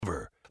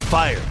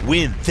Fire,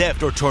 wind,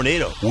 theft, or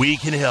tornado, we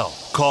can help.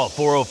 Call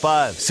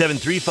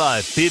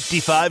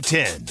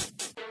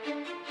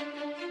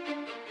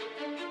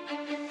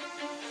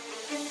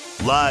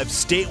 405-735-5510. Live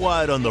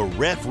statewide on the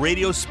Ref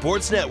Radio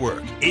Sports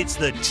Network, it's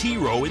the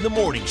T-Row in the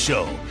Morning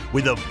Show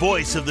with the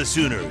voice of the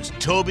Sooners,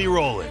 Toby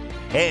Rowland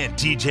and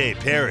TJ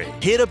Perry.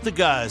 Hit up the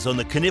guys on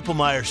the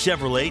Knippelmeyer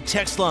Chevrolet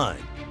text line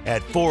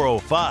at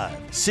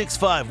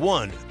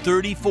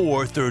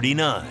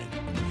 405-651-3439.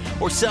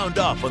 Or sound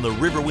off on the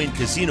Riverwind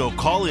Casino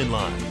call-in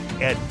line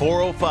at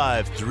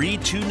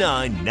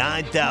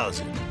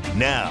 405-329-9000.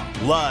 Now,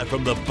 live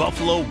from the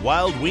Buffalo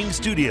Wild Wing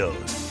Studios,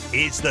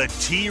 it's the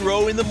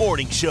T-Row in the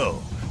Morning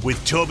Show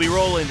with Toby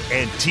Rowland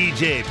and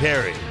TJ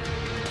Perry.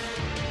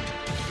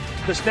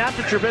 The snap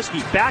to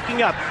Trubisky,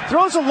 backing up,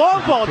 throws a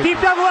long ball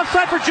deep down the left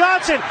side for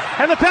Johnson,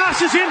 and the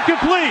pass is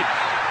incomplete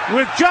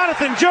with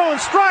Jonathan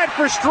Jones stride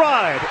for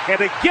stride.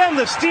 And again,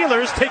 the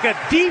Steelers take a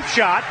deep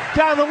shot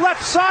down the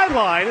left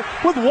sideline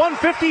with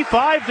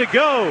 1:55 to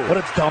go. What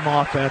a dumb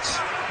offense.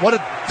 What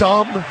a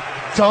dumb,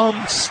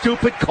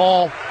 stupid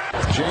call.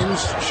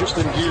 James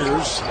shifting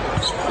gears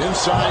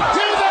inside.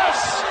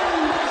 Davis!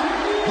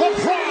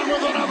 LeBron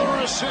with another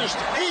assist.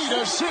 8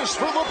 assists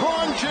for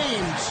LeBron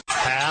James.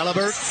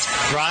 Halliburton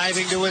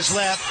driving to his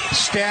left,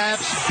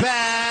 stabs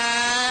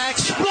back,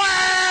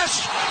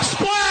 splash!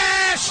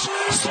 Splash!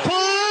 Splash!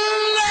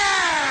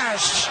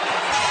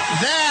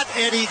 That,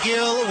 Eddie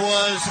Gill,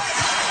 was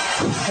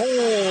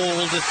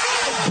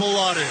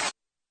cold-blooded.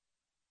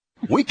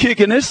 We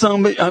kicking this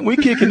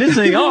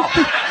thing off.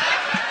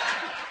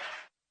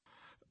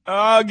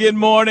 Oh, good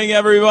morning,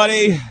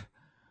 everybody.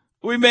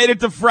 We made it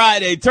to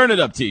Friday. Turn it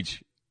up,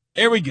 Teach.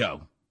 Here we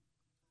go.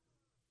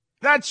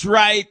 That's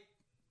right.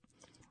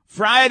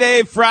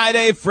 Friday.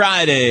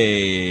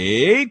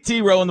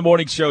 T-Row in the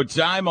Morning Show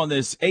time on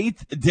this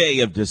 8th day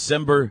of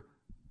December.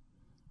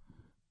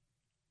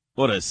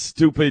 What a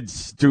stupid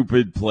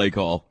play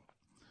call.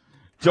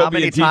 How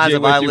many times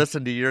have I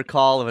listened to your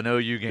call of an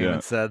OU game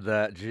and said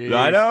that? Jeez.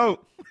 I know.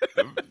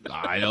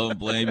 I don't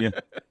blame you.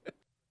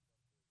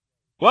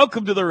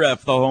 Welcome to the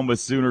Ref, the home of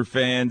Sooner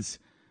fans.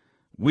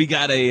 We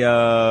got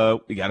a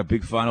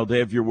big final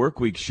day of your work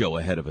week show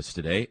ahead of us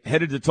today.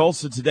 Headed to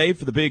Tulsa today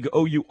for the big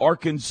OU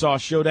Arkansas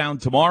showdown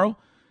tomorrow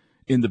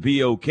in the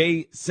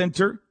BOK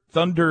Center.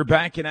 Thunder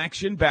back in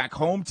action, back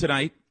home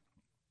tonight.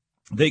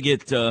 They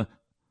get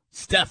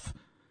Steph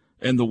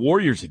and the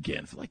Warriors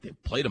again. I feel like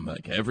they've played them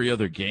like every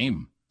other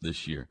game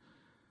this year.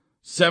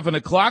 7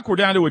 o'clock, we're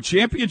down to a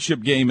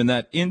championship game in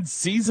that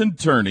in-season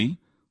tourney.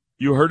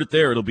 You heard it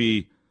there. It'll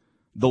be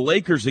the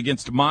Lakers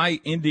against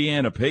my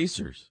Indiana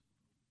Pacers.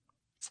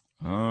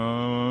 We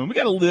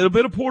got a little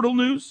bit of portal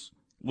news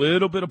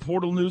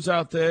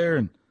out there,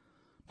 and a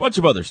bunch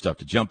of other stuff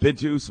to jump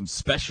into. Some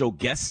special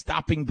guests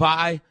stopping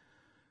by.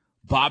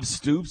 Bob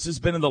Stoops has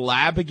been in the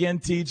lab again,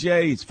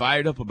 TJ. He's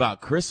fired up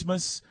about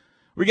Christmas.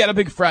 We got a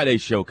big Friday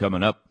show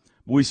coming up.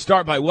 We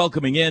start by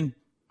welcoming in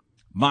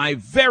my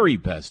very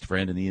best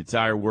friend in the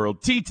entire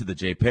world, T to the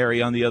J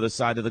Perry on the other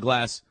side of the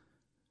glass.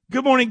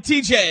 Good morning,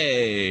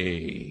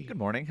 TJ. Good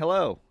morning.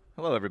 Hello,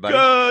 everybody.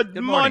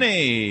 Good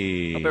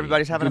morning. Hope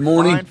everybody's having a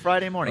fine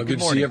Friday morning. Good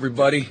morning. To see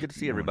everybody. Good to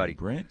see everybody.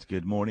 Brent.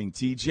 Good morning,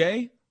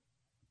 TJ.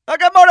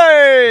 Good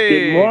morning.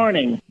 Good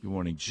morning. Good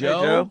morning, Joe.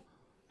 Hey, Joe.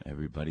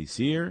 Everybody's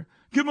here.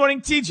 Good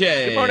morning,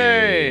 TJ. Good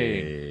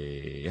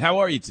morning. How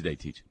are you today,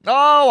 TJ?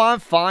 Oh, I'm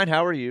fine.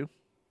 How are you?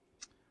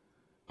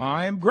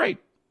 I'm great.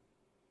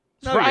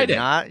 It's No, Friday.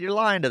 you're not. You're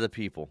lying to the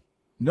people.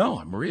 No,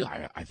 I'm real.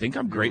 I think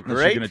I'm great. Unless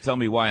Great? you're going to tell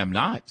me why I'm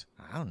not.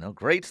 I don't know.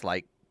 Great's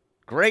like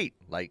great,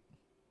 like,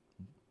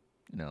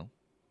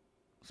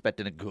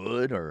 expecting a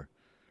good or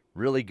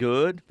really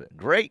good, but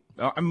great.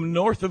 I'm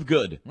north of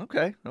good.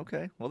 Okay.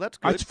 Well, that's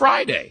good. It's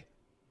Friday.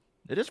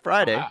 It is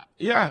Friday.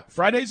 Yeah,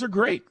 Fridays are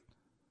great.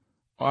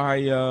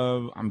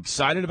 I'm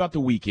excited about the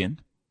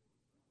weekend.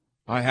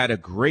 I had a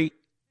great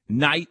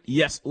night,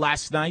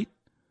 last night.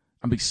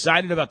 I'm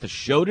excited about the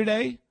show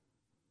today.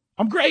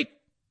 I'm great.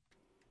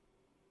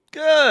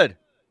 Good.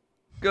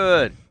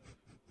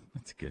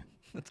 That's good.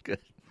 That's good.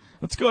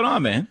 What's going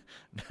on, man?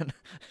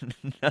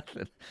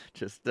 Nothing.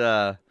 Just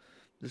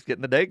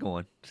getting the day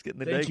going.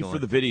 Thank you for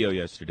the video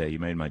yesterday. You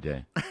made my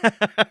day.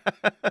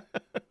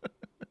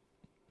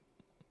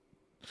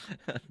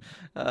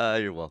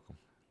 You're welcome.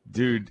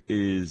 Dude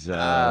is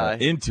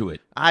into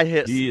it.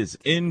 He is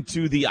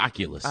into the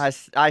Oculus.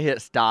 I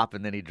hit stop,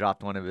 and then he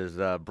dropped one of his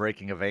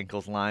breaking of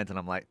ankles lines, and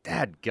I'm like,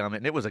 dadgummit.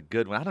 And it was a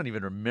good one. I don't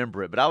even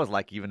remember it, but I was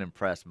like even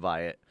impressed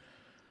by it.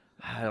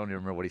 I don't even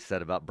remember what he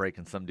said about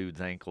breaking some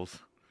dude's ankles.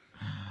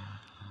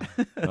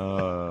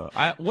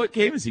 What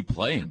game is he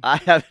playing?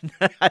 I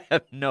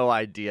have no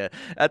idea.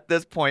 At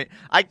this point,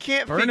 I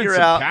can't Burning figure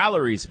some out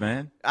calories,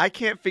 man. I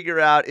can't figure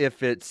out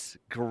if it's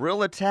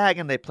Gorilla Tag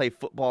and they play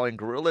football in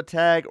Gorilla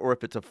Tag, or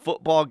if it's a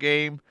football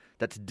game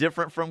that's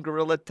different from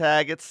Gorilla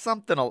Tag. It's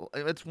something.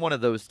 It's one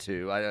of those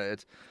two.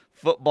 It's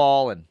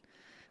football, and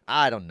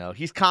I don't know.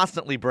 He's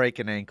constantly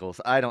breaking ankles.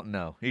 I don't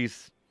know.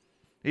 He's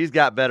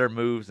got better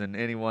moves than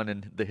anyone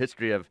in the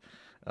history of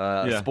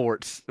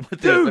sports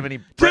with Dude, this. I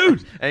mean,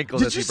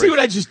 ankles. Did you see what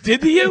I just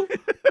did to you?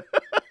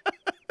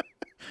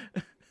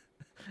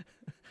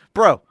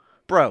 Bro,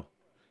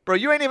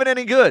 you ain't even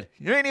any good.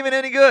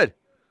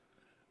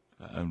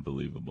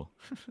 Unbelievable.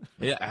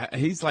 Yeah,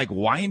 he's like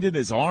winding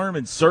his arm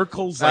in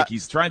circles like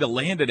he's trying to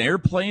land an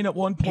airplane at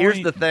one point.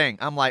 Here's the thing.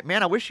 I'm like,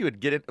 man, I wish you would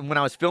get it. When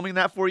I was filming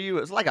that for you,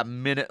 it was like a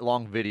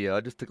minute-long video.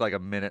 It just took like a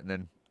minute and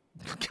then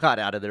got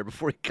out of there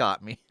before he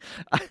caught me.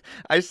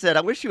 I said,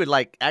 I wish you would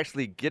like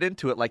actually get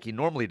into it like he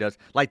normally does.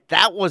 Like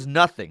that was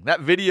nothing.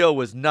 That video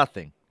was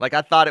nothing. Like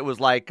I thought it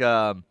was like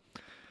a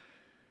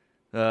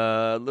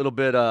little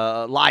bit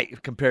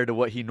light compared to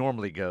what he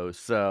normally goes.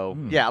 So,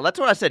 yeah, that's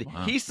what I said.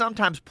 Wow. He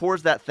sometimes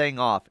pours that thing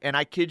off, and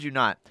I kid you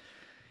not.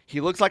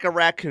 He looks like a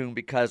raccoon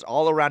because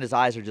all around his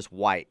eyes are just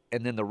white,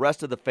 and then the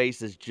rest of the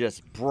face is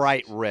just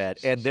bright red,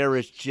 and there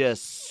is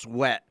just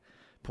sweat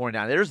pouring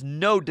down. There's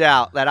no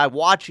doubt that I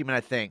watch him and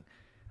I think,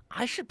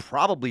 I should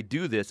probably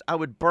do this. I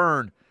would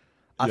burn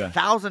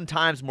 1,000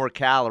 times more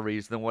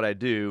calories than what I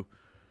do.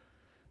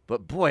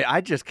 But, boy,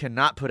 I just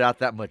cannot put out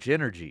that much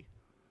energy.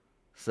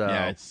 So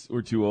yeah,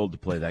 we're too old to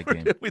play that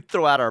game. We'd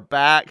throw out our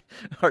back,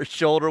 our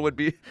shoulder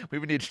we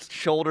would need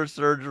shoulder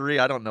surgery.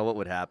 I don't know what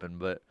would happen,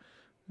 but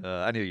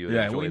I knew you would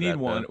enjoy we need that,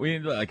 one. Though. We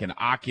need like an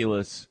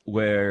Oculus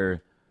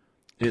where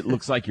it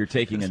looks like you're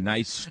taking a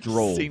nice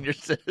stroll. Senior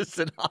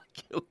citizen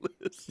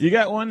Oculus. You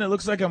got one that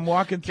looks like I'm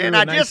walking through Can a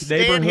I nice just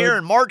stand neighborhood? here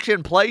and march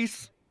in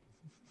place?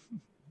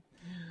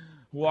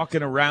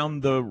 Walking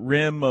around the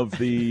rim of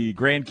the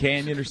Grand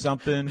Canyon or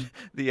something.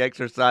 The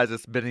exercise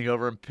is bending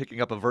over and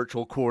picking up a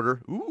virtual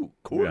quarter. Ooh,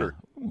 quarter.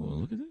 Yeah.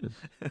 Ooh, look at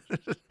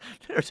this.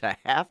 There's a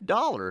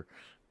 $50.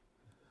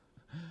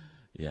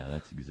 Yeah,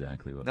 that's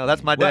exactly what. No,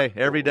 that's my day.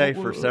 Every day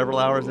for several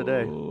hours a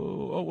day.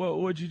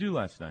 What'd you do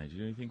last night? Did you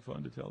do anything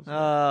fun to tell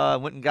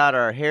us? Went and got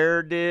our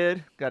hair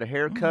got a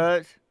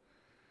haircut.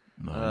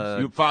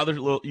 Nice.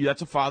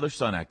 That's a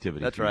father-son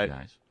activity. That's for right. You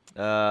guys.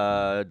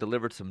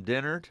 Delivered some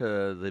dinner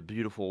to the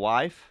beautiful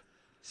wife.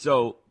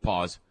 So,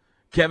 pause.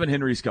 Kevin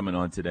Henry's coming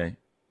on today,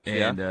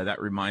 and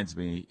that reminds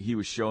me, he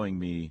was showing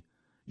me,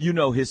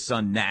 his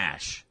son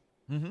Nash,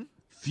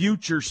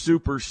 future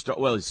superstar.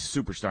 Well, he's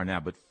a superstar now,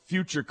 but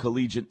future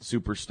collegiate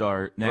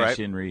superstar Nash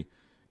Henry,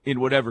 in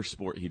whatever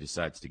sport he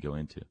decides to go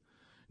into.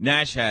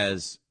 Nash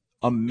has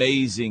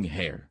amazing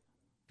hair.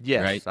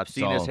 Yes, right? I've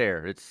seen his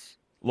hair. It's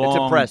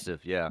long,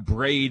 impressive. Yeah,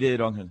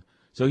 braided on him.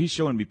 So he's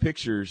showing me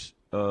pictures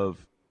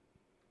of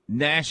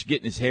Nash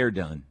getting his hair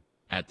done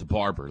at the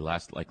barber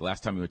last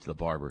time we went to the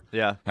barber.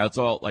 Yeah. How it's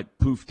all like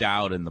poofed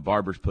out and the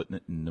barber's putting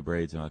it in the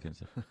braids and all that kind of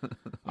stuff.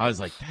 I was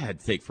like, that had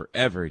to take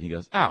forever. And he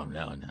goes, oh,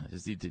 no.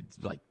 Just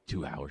like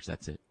 2 hours.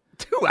 That's it.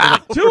 2 hours?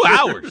 Like, 2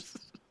 hours?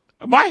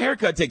 My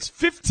haircut takes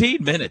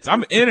 15 minutes.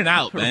 I'm in and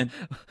out, man.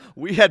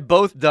 We had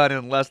both done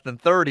in less than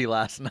 30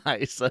 last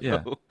night. So,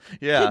 yeah.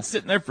 Kid's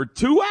sitting there for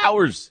 2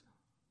 hours.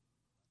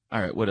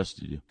 All right, what else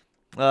did you do?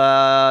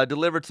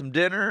 Delivered some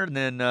dinner and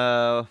then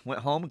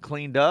went home and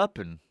cleaned up.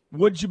 And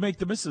what did you make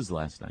the missus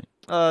last night?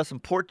 Some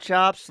pork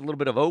chops, a little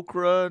bit of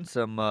okra, and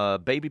some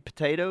baby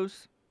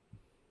potatoes.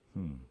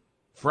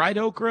 Fried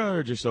okra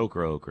or just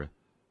okra?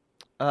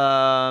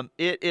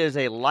 It is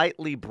a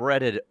lightly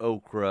breaded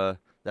okra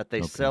that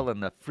they sell in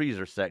the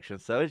freezer section,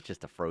 so it's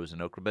just a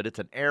frozen okra, but it's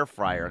an air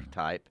fryer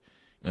type.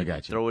 I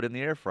got you. Throw it in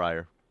the air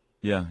fryer.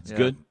 Yeah, it's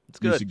good? It's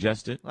good. You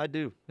suggest it? I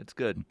do. It's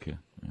good. Okay.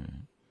 All right.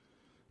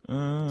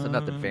 So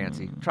nothing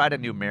fancy. Tried a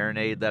new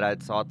marinade that I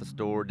saw at the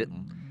store.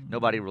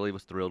 Nobody really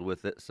was thrilled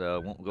with it, so I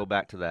won't go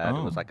back to that.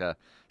 It was like a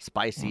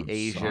spicy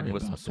Asian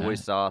with some soy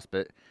sauce,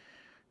 but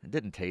it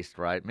didn't taste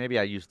right. Maybe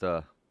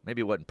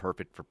it wasn't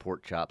perfect for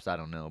pork chops. I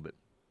don't know, but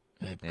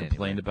they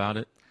complained about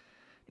it.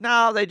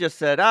 No, they just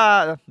said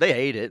they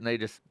ate it,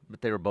 and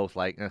but they were both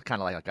like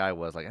kind of like I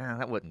was like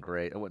that wasn't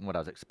great. That wasn't what I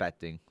was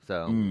expecting.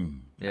 So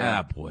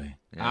yeah, boy,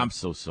 yeah. I'm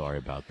so sorry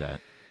about that.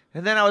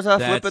 And then I was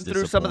flipping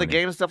through some of the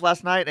game stuff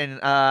last night, and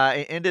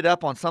I ended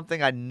up on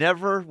something I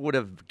never would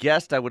have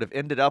guessed I would have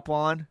ended up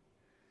on.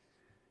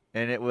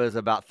 And it was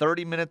about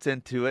 30 minutes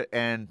into it,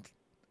 and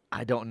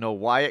I don't know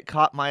why it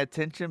caught my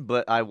attention,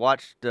 but I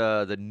watched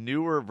the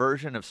newer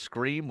version of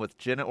Scream with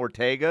Jenna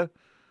Ortega.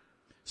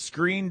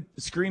 Scream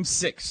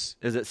 6.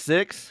 Is it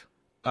 6?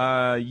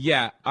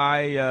 Yeah.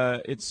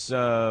 It's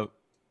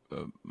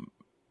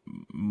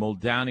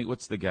Muldowney.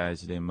 What's the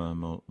guy's name?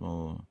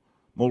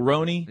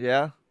 Mulroney?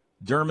 Yeah.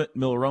 Dermot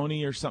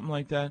Mulroney or something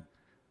like that.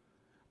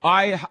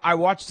 I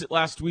watched it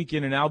last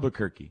weekend in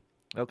Albuquerque.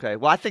 Okay.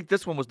 Well, I think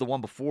this one was the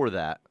one before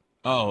that.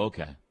 Oh,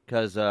 okay.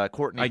 Because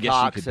Courtney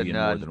Cox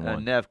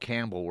and Neve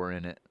Campbell were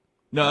in it.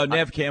 No,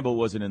 Neve Campbell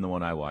wasn't in the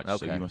one I watched,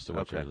 okay. So you must have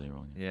watched earlier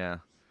on. Yeah.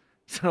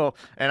 So,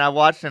 and I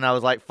watched and I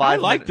was like 5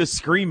 minutes. I like the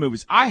Scream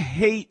movies. I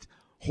hate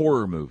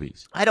horror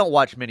movies. I don't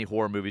watch many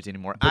horror movies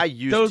anymore. I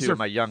used to in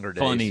my younger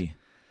days. Funny.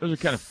 Those are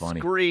kind of funny.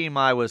 Scream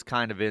I was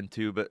kind of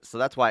into, so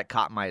that's why it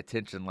caught my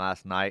attention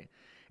last night.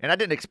 And I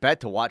didn't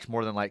expect to watch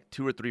more than like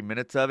 2 or 3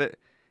 minutes of it.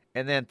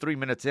 And then 3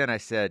 minutes in, I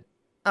said,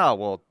 oh,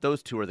 well,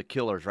 those two are the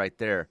killers right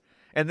there.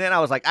 And then I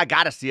was like, I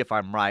got to see if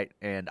I'm right.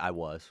 And I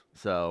was.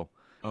 So,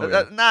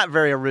 not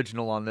very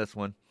original on this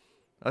one.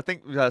 I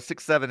think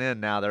 6, 7 in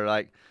now. They're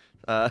like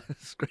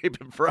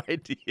scraping for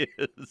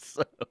ideas.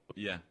 So.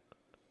 Yeah.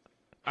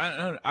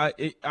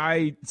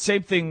 I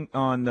same thing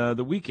on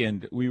the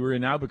weekend. We were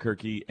in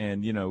Albuquerque,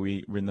 and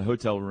we were in the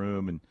hotel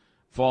room and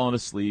falling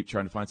asleep,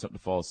 trying to find something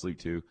to fall asleep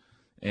to.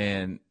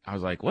 And I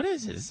was like, "What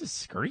is it? Is this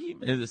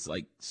Scream? Is this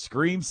like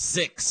Scream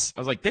 6?" I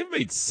was like, "They've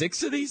made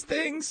 6 of these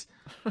things,"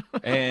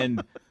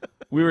 and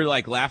we were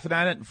like laughing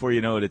at it. Before you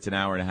know it, it's an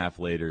hour and a half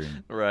later,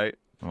 and Right.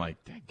 I'm like,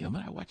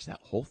 "Dadgummit, I watched that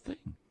whole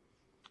thing."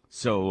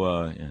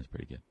 So yeah, it's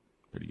pretty good.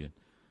 Pretty good.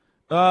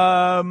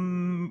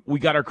 We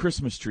got our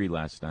Christmas tree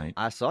last night.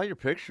 I saw your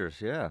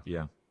pictures. Yeah.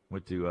 Yeah,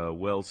 went to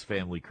Wells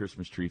Family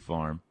Christmas Tree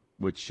Farm,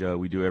 which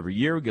we do every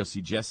year. We go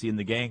see Jesse and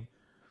the gang.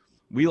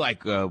 We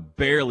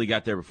barely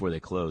got there before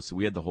they closed, so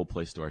we had the whole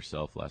place to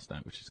ourselves last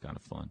night, which is kind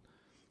of fun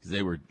because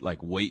they were like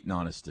waiting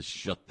on us to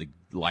shut the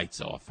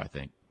lights off, I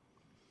think.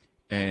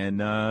 And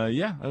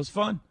yeah, that was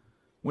fun.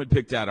 Went and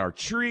picked out our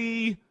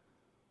tree,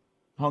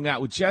 hung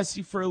out with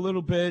Jesse for a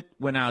little bit,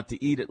 went out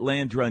to eat at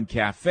Land Run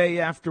Cafe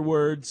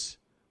afterwards.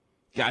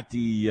 Got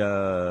the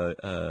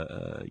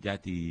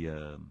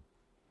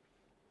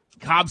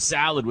Cobb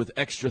salad with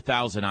extra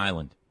Thousand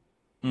Island.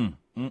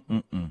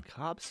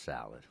 Cobb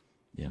salad.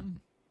 Yeah.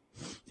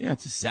 Yeah,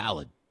 it's a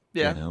salad.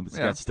 Yeah. But it's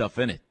yeah. got stuff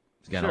in it.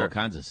 It's got all Sure.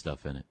 kinds of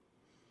stuff in it.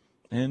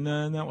 And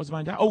that was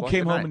my day. Oh, Quite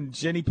came the home night. and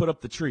Jenny put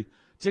up the tree.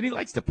 Jenny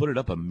likes to put it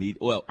up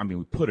immediately. Well, I mean,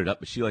 we put it up,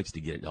 but she likes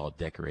to get it all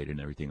decorated and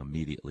everything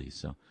immediately.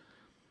 So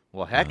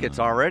Well, heck, it's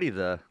already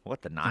the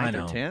 9th I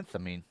know. or 10th? I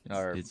mean,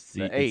 or it's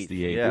the 8th. It's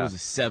the 8th. Yeah. It was the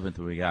 7th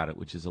when we got it,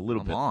 which is a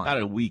little Come bit, on. about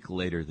a week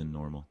later than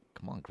normal.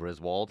 Come on,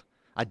 Griswold.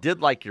 I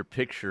did like your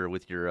picture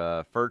with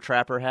your fur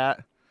trapper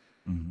hat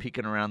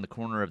peeking around the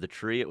corner of the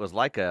tree. It was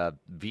like a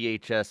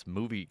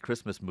VHS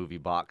Christmas movie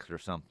box or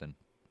something.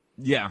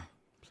 Yeah.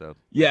 So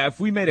Yeah, if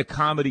we made a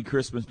comedy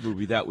Christmas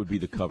movie, that would be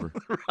the cover.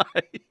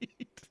 right.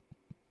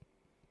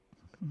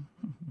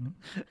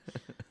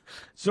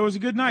 So it was a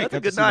good night. That's a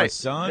Got good to see my night.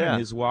 son Yeah. and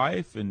his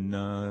wife, and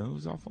it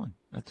was all fun.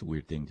 That's a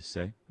weird thing to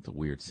say. It's a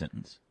weird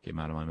sentence. Came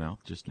out of my mouth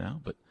just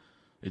now, but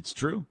it's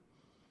true.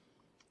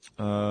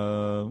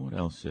 What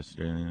else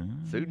yesterday?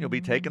 Soon you'll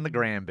be taking the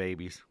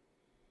grandbabies.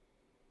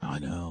 I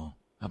know.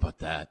 How about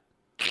that?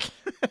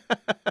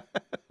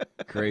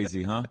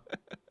 Crazy, huh?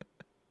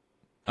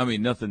 I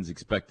mean, nothing's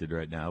expected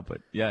right now,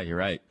 but yeah, you're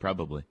right.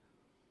 Probably.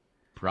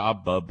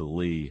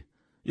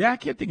 Yeah, I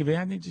can't think of it.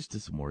 I just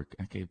did some work.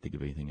 I can't think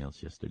of anything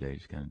else yesterday.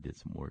 Just kind of did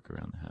some work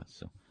around the house.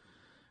 So,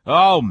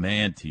 oh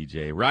man,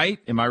 TJ, right?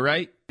 Am I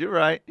right? You're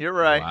right. You're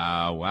right.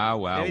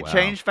 Wow. Any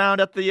change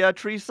found at the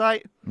tree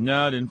site?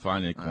 No, I didn't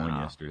find any coin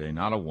yesterday.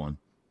 Not a one.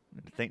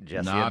 I think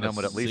Jesse Not and them a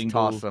would at least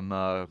single- toss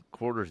some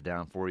quarters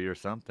down for you or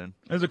something.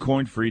 It was a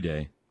coin-free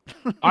day.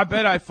 I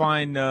bet I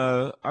find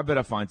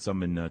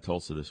some in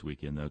Tulsa this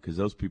weekend though, because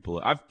those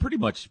people. I've pretty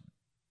much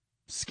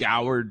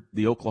scoured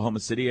the Oklahoma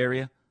City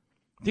area.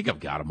 I think I've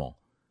got them all.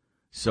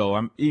 So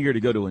I'm eager to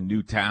go to a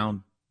new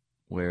town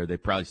where they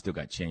probably still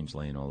got change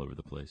laying all over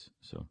the place.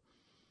 So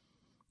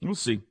we'll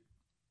see.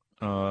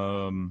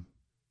 Going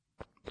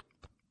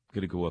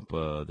to go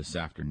up this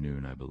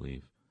afternoon, I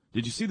believe.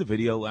 Did you see the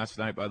video last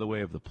night, by the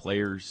way, of the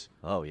players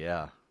Oh,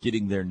 yeah.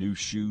 getting their new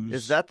shoes?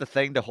 Is that the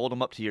thing to hold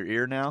them up to your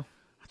ear now?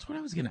 That's what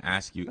I was going to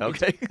ask you.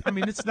 Okay.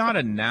 It's not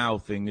a now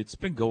thing. It's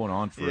been going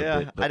on for Yeah, a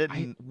bit. But I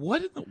didn't-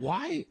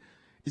 why?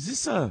 Is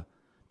this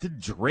did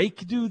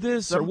Drake do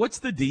this, or what's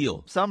the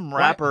deal? Some Why-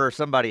 rapper or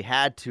somebody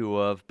had to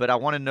have, but I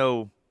want to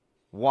know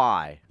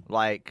why.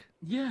 Like,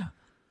 Yeah.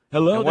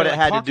 Hello? And what They're it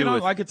had to talking do on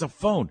with- like it's a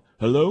phone.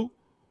 Hello?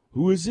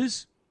 Who is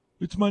this?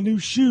 It's my new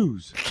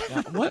shoes.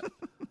 What?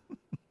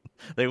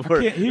 they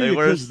were can't hear they you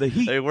were 'cause of the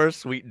heat. They were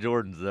sweet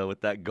Jordans though,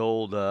 with that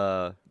gold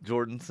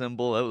Jordan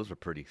symbol. Those were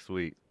pretty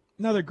sweet.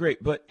 No, they're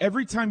great. But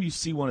every time you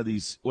see one of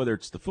these, whether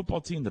it's the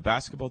football team, the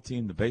basketball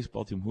team, the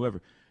baseball team,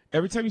 whoever,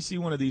 every time you see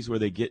one of these where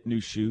they get new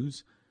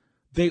shoes,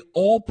 they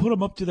all put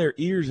them up to their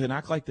ears and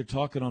act like they're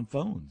talking on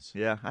phones.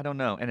 Yeah, I don't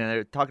know. And then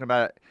they're talking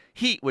about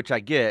heat, which I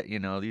get. You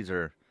know, these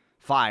are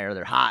fire.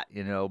 They're hot.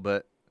 You know,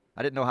 but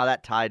I didn't know how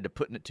that tied to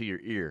putting it to your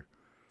ear.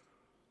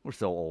 We're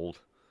so old.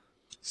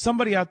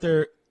 Somebody out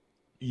there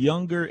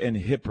younger and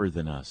hipper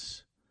than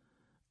us,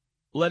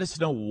 let us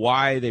know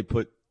why they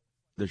put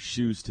their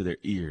shoes to their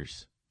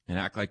ears and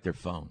act like they're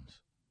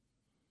phones.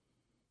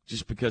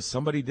 Just because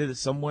somebody did it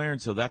somewhere,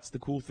 and so that's the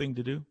cool thing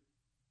to do?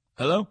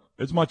 Hello?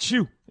 It's my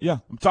shoe. Yeah,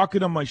 I'm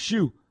talking on my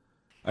shoe.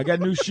 I got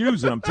new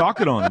shoes, and I'm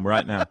talking on them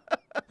right now.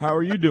 How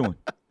are you doing?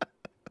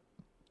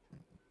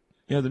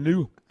 Yeah,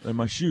 they're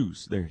my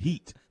shoes. They're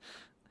heat.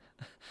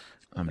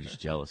 I'm just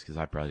jealous because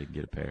I probably didn't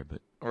get a pair,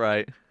 but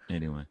Right.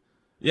 anyway.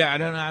 Yeah, I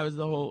don't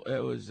know.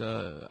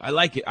 I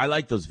like it. I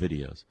like those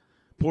videos.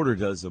 Porter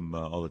does them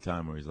all the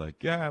time where he's like,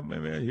 yeah,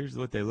 maybe here's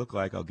what they look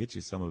like. I'll get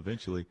you some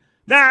eventually.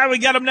 Nah, we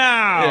got them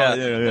now. Yeah,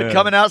 they're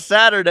coming out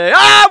Saturday.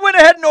 I went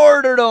ahead and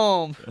ordered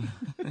them.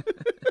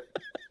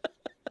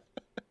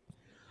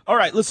 All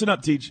right, listen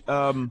up, Teach.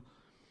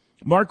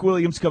 Mark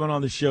Williams coming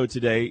on the show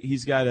today.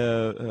 He's got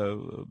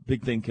a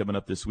big thing coming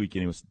up this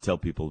weekend he wants to tell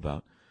people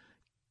about.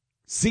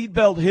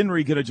 Seatbelt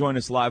Henry going to join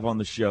us live on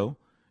the show.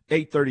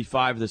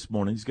 8:35 this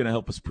morning. He's going to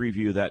help us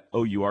preview that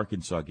OU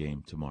Arkansas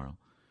game tomorrow.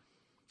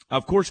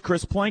 Of course,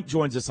 Chris Plank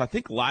joins us, I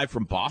think, live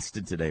from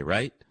Boston today,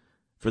 right?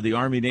 For the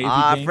Army-Navy game.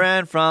 Our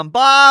friend from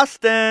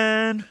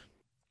Boston.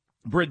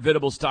 Britt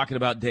Venables talking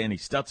about Danny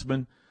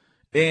Stutzman.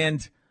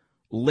 And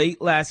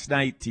late last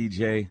night,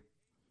 TJ,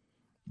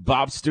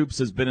 Bob Stoops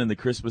has been in the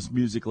Christmas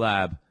Music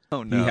Lab.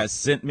 Oh, no. He has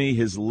sent me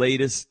his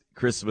latest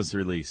Christmas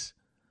release.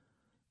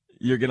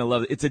 You're going to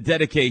love it. It's a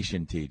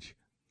dedication, TJ.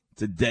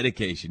 It's a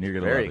dedication. You're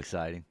going to love it. Very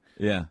exciting.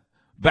 Yeah.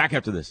 Back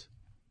after this.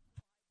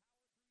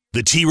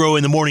 The T-Row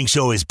in the Morning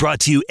Show is brought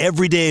to you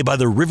every day by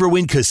the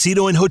Riverwind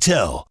Casino and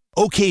Hotel,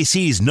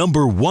 OKC's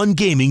 #1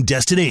 gaming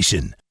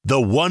destination.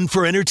 The one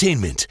for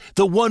entertainment,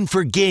 the one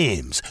for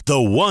games, the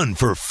one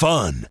for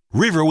fun.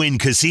 Riverwind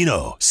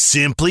Casino,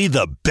 simply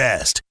the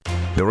best.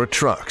 There are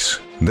trucks,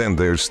 then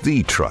there's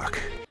the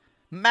truck.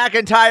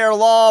 McIntyre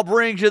Law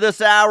brings you this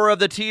hour of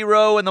the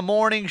T-Row in the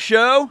Morning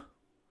Show.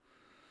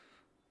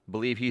 I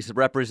believe he's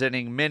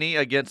representing Minnie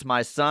against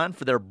my son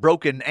for their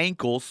broken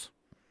ankles.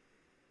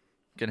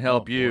 Can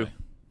help you.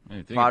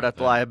 Product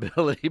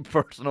liability,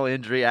 personal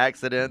injury,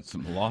 accidents.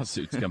 Some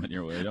lawsuits coming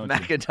your way, don't you?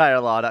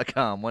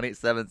 McIntyreLaw.com,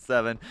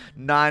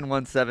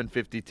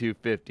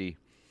 1-877-917-5250.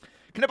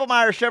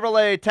 Knippelmeyer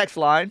Chevrolet text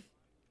line.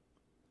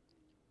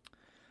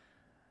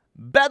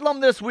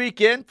 Bedlam this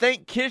weekend.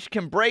 Think Kish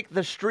can break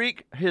the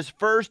streak his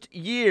first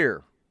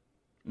year.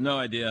 No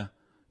idea.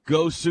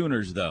 Go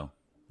Sooners, though.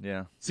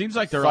 Yeah. Seems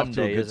like they're Sunday, off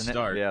to a good isn't it?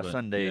 start. Yeah, but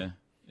Sunday.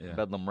 Yeah.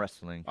 Bedlam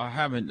Wrestling. I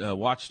haven't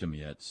watched them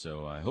yet,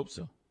 so I hope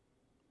so.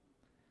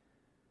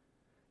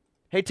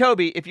 Hey,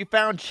 Toby, if you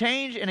found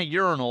change in a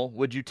urinal,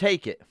 would you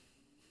take it?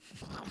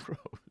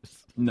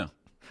 Gross. No.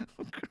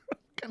 What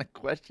kind of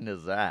question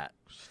is that?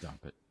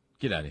 Stop it.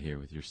 Get out of here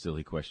with your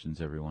silly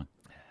questions, everyone.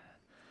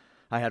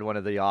 I had one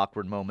of the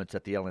awkward moments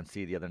at the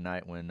LNC the other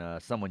night when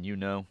someone we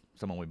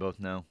both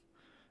know,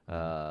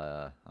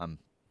 I'm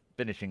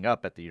finishing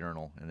up at the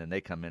urinal, and then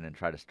they come in and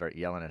try to start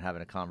yelling and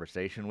having a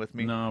conversation with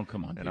me. No,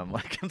 come on, And people. I'm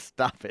like,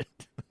 stop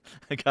it.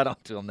 I got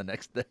onto them the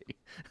next day.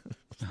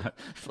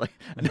 It's like,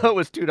 I know it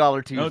was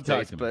 $2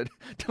 Tuesdays, but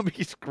don't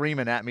be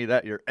screaming at me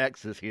that your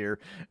ex is here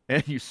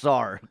and you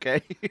saw her,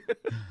 okay? Hey,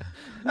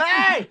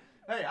 I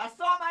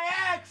saw my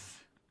ex.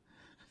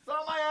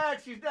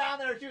 She's down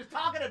there. She was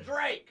talking to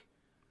Drake.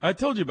 I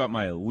told you about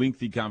my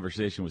lengthy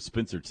conversation with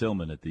Spencer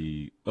Tillman at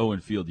the Owen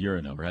Field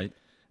Urinal, right?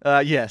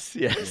 Yes.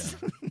 Yeah.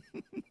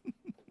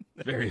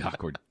 Very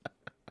awkward.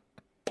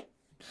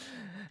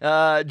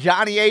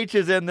 Johnny H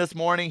is in this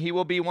morning. He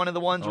will be one of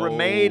the ones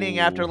remaining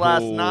after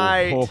last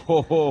night.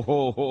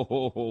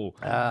 Oh,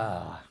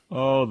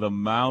 the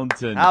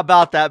mountain. How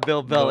about that,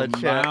 Bill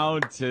Belichick? The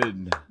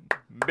mountain.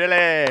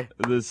 Billy.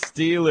 The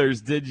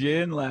Steelers did you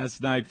in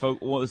last night,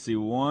 folks. Well, let's see.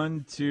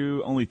 1,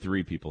 2, only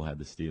 3 people had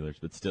the Steelers,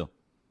 but still.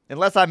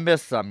 Unless I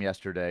missed some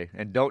yesterday,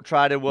 and don't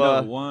try to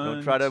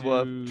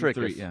trick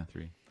 3. us. Yeah,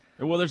 3.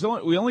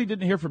 Well, we only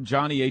didn't hear from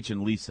Johnny H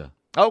and Lisa.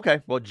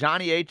 Okay, well,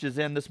 Johnny H is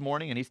in this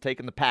morning, and he's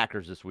taking the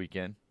Packers this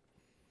weekend.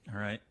 All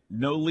right.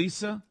 No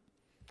Lisa?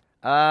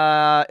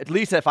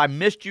 Lisa, if I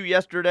missed you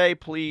yesterday,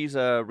 please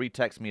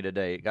retext me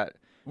today. It got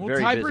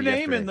very type busy her name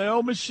yesterday. in the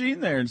old machine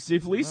there and see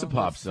if Lisa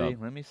pops up.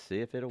 Let me see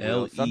if it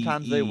will.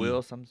 Sometimes they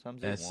will, sometimes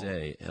they won't.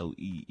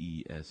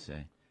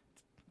 S-A-L-E-E-S-A.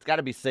 It's got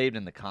to be saved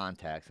in the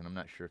contacts, and I'm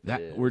not sure if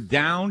it is. We're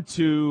down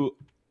to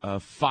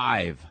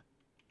 5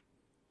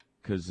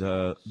 because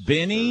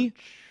Benny,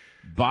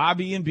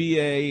 Bobby and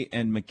B.A.,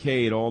 and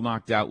McCade all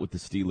knocked out with the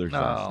Steelers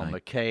last night. Oh,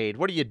 McCade,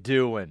 what are you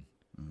doing?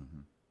 Mm-hmm.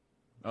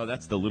 Oh,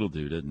 that's the little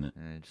dude, isn't it?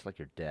 Just like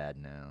your dad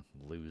now,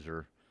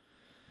 loser.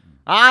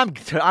 I'm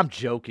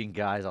joking,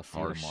 guys. I'll see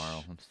you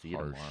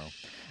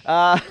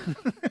tomorrow.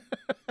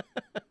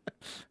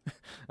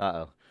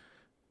 Uh-oh.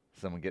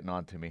 Someone getting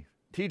on to me.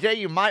 TJ,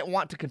 you might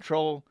want to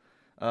control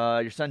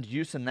your son's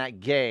use in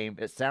that game.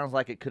 It sounds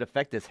like it could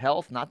affect his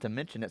health. Not to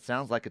mention, it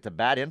sounds like it's a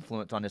bad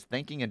influence on his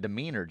thinking and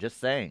demeanor. Just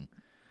saying.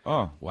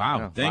 Oh,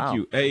 wow. Thank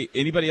you. Hey,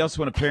 anybody else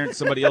want to parent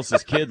somebody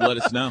else's kid, let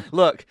us know.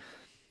 Look,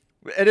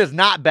 it is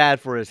not bad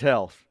for his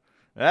health.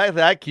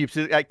 That keeps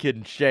that kid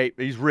in shape.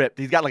 He's ripped.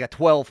 He's got like a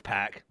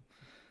 12-pack.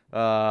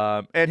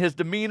 And his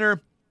demeanor,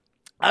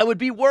 I would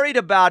be worried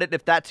about it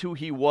if that's who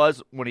he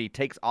was when he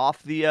takes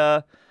off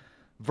the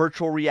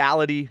virtual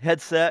reality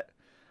headset.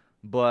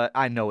 But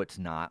I know it's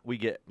not. We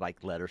get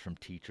like letters from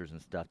teachers and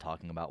stuff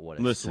talking about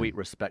what a sweet,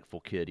 respectful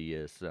kid he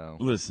is. So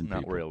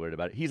not real worried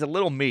about it. He's a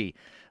little me.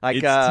 Like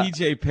it's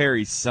TJ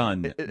Perry's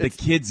son. The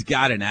kid's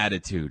got an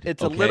attitude.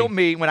 It's a little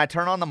me. When I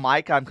turn on the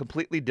mic, I'm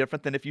completely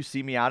different than if you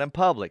see me out in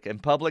public. In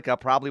public, I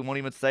probably won't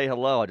even say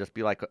hello. I'll just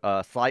be like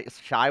a slight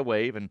shy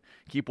wave and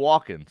keep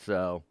walking.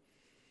 So,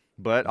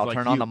 but I'll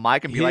turn on the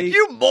mic and be like,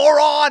 "You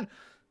moron!"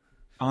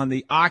 On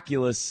the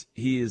Oculus,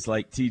 he is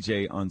like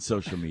TJ on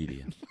social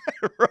media.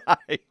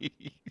 Right.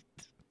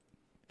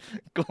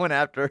 Going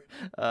after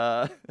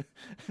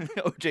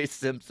O.J.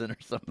 Simpson or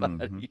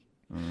somebody.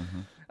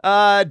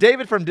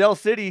 David from Del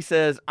City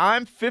says,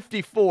 I'm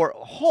 54.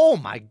 Oh,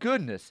 my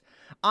goodness.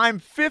 I'm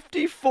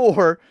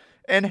 54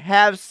 and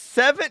have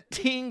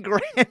 17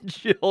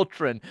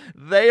 grandchildren.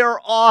 They are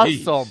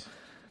awesome. Jeez.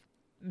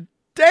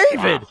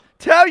 David, Wow.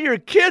 tell your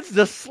kids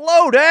to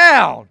slow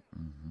down.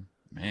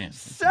 Man,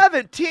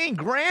 17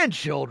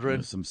 grandchildren.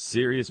 there's some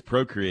serious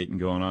procreating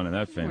going on in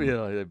that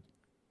family.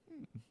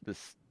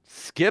 Just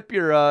skip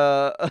your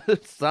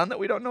son that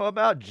we don't know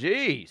about.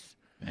 Jeez.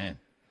 Man,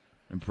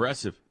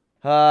 impressive.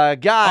 Guys.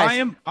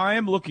 I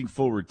am looking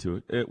forward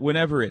to it.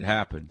 Whenever it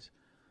happens.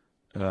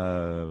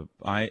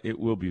 It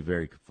will be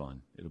very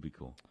fun. It'll be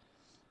cool.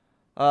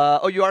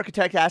 OU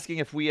Architect asking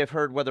if we have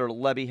heard whether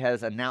Levy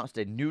has announced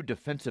a new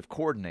defensive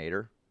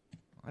coordinator.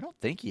 I don't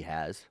think he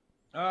has.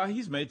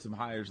 He's made some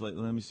hires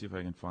lately. Let me see if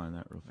I can find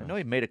that real fast. I know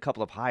he made a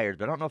couple of hires,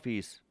 but I don't know if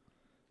he's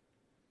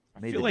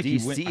made the like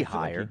DC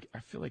hire. I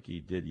feel like he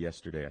did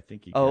yesterday. I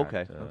think he. Oh, got,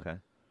 okay, okay. I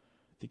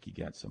think he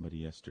got somebody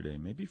yesterday,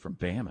 maybe from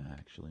Bama.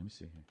 Actually, let me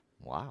see here.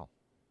 Wow,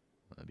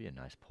 that'd be a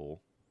nice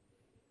pull.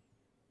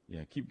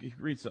 Yeah,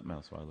 read something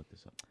else while I look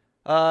this up.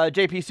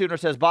 JP Sooner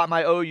says, bought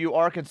my OU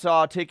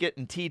Arkansas ticket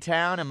in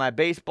T-Town and my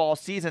baseball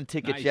season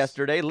tickets Nice.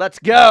 yesterday. Let's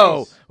go.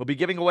 Nice. We'll be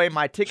giving away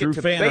my ticket True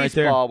to fan right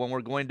there. baseball when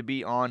we're going to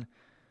be on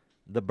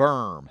the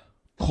berm.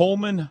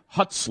 Coleman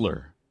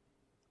Hutzler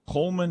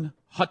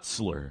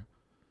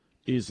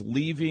is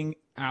leaving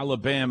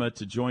Alabama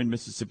to join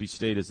Mississippi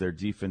State as their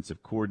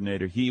defensive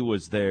coordinator. He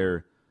was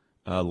their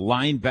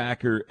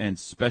linebacker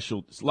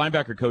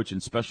coach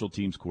and special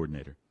teams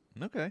coordinator.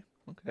 Okay.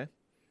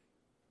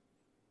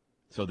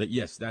 So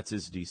that's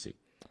his DC.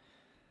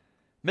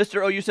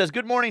 Mr. OU says,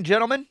 good morning,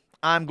 gentlemen.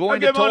 I'm going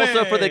to Good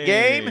Tulsa for the morning.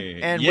 game,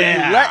 and when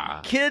Yeah. you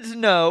let kids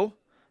know,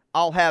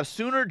 I'll have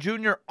Sooner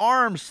Junior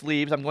arm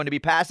sleeves I'm going to be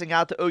passing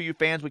out to OU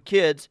fans with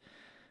kids.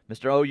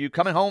 Mr. OU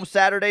coming home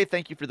Saturday.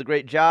 Thank you for the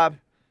great job.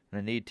 And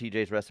I need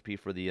TJ's recipe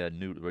for the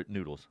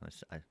noodles.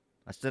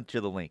 I sent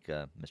you the link,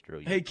 Mr.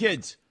 OU. Hey,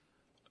 kids,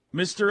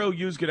 Mr.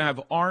 OU's going to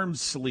have arm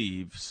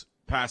sleeves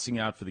passing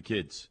out for the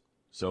kids.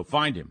 So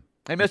find him.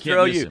 Hey, You Mr.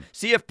 can't miss OU, him.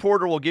 see if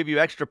Porter will give you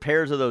extra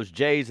pairs of those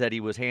J's that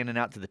he was handing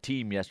out to the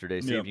team yesterday.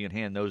 See Yep. if you can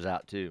hand those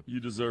out, too. You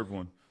deserve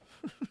one.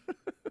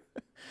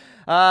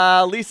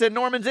 Lisa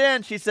Norman's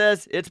in. She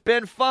says, it's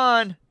been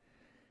fun.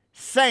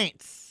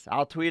 Saints.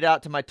 I'll tweet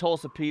out to my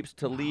Tulsa peeps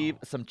to leave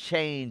some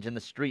change in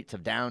the streets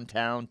of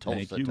downtown Tulsa.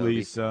 Thank you, Toby.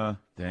 Lisa.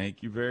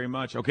 Thank you very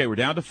much. Okay, we're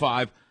down to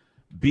 5.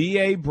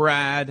 B.A.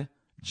 Brad,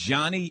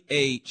 Johnny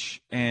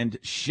H., and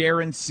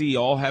Sharon C.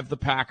 all have the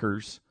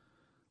Packers.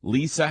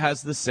 Lisa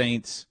has the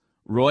Saints.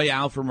 Roy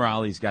Al from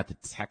Raleigh's got the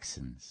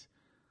Texans.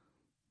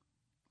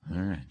 All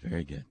right,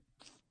 very good.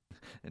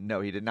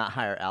 No, he did not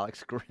hire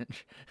Alex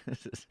Grinch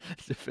as his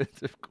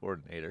defensive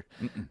coordinator.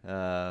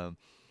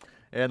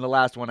 And the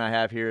last one I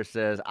have here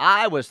says,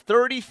 I was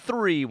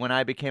 33 when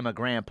I became a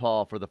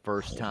grandpa for the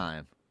first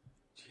time.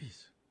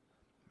 Jeez.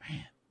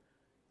 Man.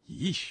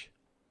 Yeesh.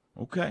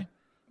 Okay.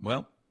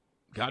 Well,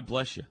 God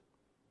bless you.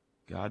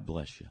 God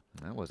bless you.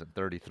 I wasn't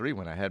 33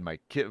 when I had my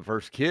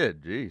first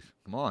kid. Jeez,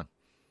 come on.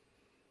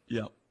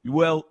 Yeah.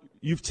 Well,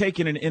 you've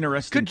taken an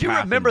interesting Could you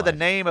path in remember the life.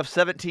 name of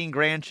 17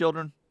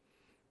 grandchildren?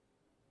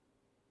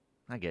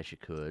 I guess you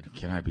could.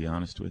 Can I be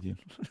honest with you?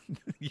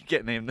 You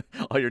can't name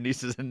all your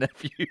nieces and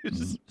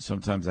nephews.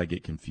 Sometimes I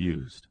get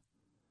confused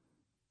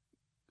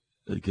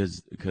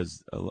because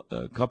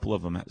a couple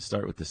of them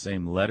start with the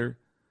same letter,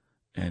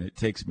 and it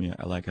takes me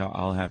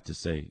I'll have to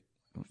say,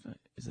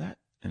 is that?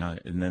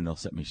 And then they'll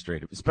set me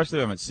straight, especially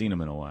if I haven't seen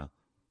them in a while.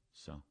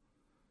 So,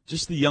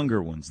 just the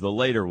younger ones, the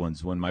later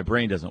ones, when my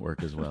brain doesn't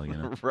work as well, you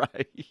know.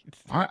 Right.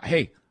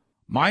 Hey,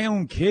 my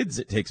own kids,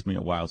 it takes me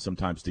a while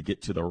sometimes to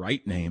get to the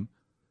right name.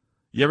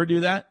 You ever do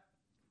that?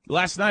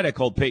 Last night I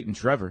called Peyton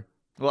Trevor.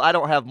 Well, I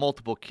don't have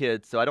multiple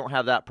kids, so I don't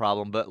have that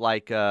problem. But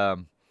like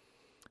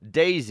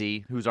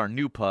Daisy, who's our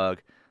new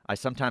pug, I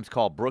sometimes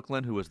call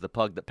Brooklyn, who was the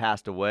pug that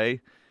passed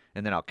away,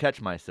 and then I'll catch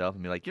myself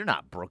and be like, "You're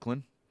not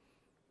Brooklyn,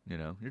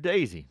 you're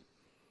Daisy."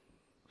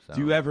 So.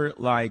 Do you ever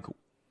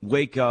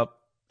wake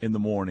up in the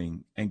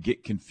morning and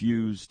get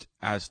confused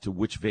as to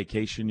which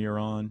vacation you're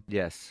on?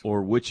 Yes.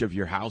 Or which of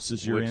your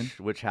houses you're in?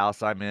 Which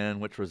house I'm in,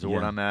 which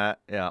resort Yeah. I'm at.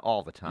 Yeah,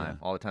 all the time.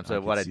 Yeah. All the time. I So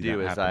can what I see do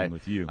that is happening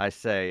with you. I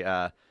say,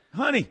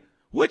 Honey,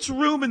 which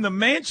room in the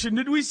mansion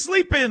did we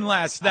sleep in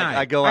last night?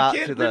 I go out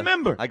can't to the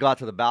remember. I go out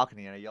to the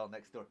balcony and I yell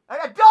next door, "Hey,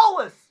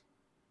 Adolis!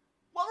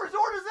 What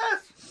resort is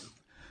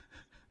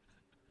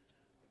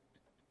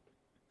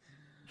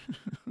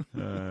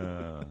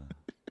this?"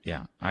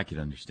 Yeah, I could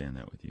understand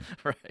that with you.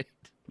 Right.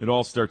 It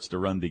all starts to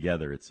run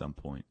together at some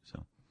point.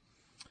 So,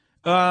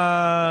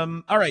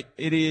 all right,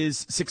 it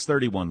is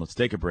 6:31. Let's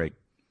take a break.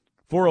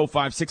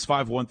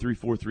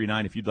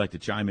 405-651-3439. If you'd like to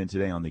chime in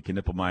today on the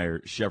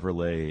Knippelmeyer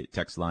Chevrolet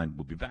text line,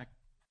 we'll be back.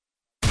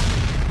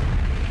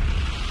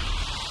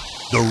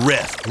 The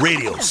Ref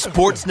Radio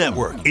Sports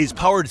Network is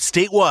powered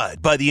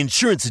statewide by the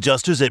insurance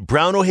adjusters at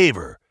Brown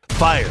O'Haver.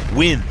 Fire,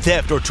 wind,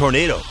 theft, or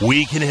tornado,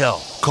 we can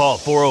help. Call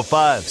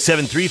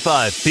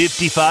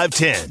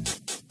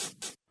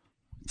 405-735-5510.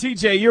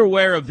 TJ, you're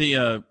aware of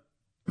the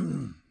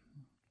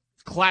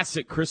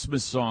classic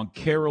Christmas song,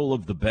 Carol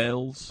of the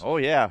Bells? Oh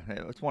yeah,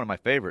 it's one of my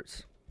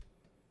favorites.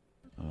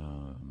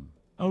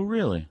 Oh,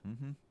 really?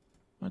 Mm-hmm.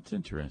 That's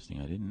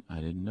interesting. I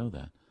didn't know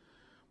that.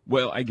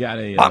 Well, I got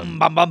a Bum,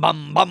 bum, bum,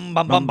 bum, bum,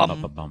 bum,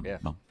 bum, bum. Yeah.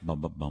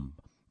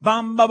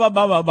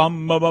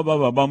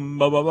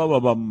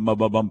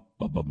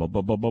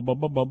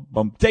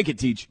 Take it,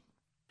 Teach.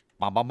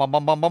 Bum, bum, bum,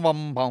 bum, bum, bum,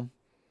 bum, bum.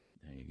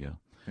 There you go.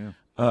 Yeah.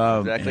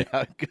 Exactly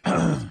how it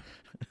goes.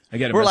 I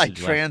got a We're like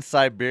message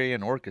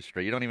Trans-Siberian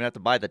Orchestra. You don't even have to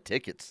buy the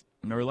tickets.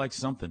 Or like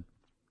something.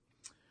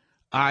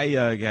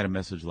 I got a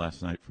message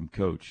last night from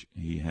Coach.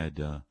 He had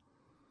done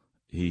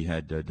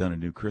a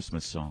new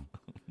Christmas song,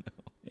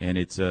 and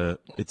it's a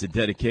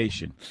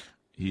dedication.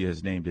 He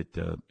has named it.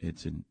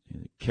 It's in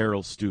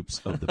Carol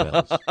Stoops of the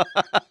Bells.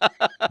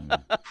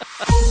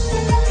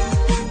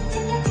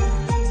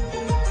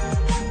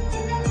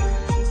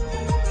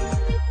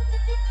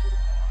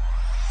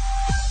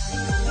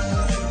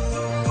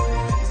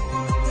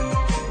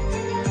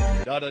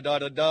 Da da da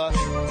da da.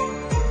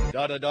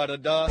 Da da da da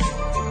da.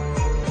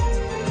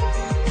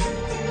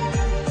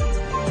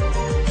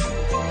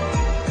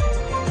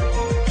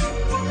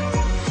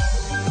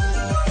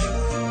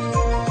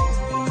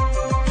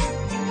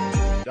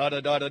 Da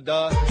da da da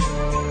da.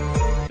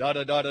 Da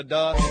da da da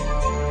da.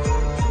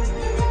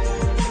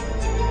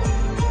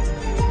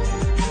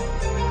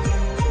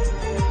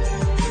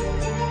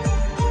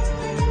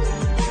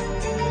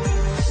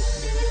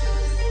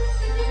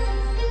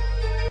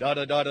 Da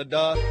da da da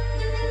da.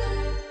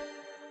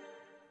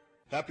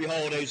 Happy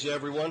holidays,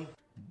 everyone.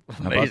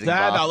 Amazing,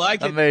 that? Bob. I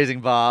like it.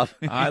 Amazing, Bob.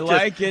 I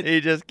like it. He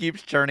just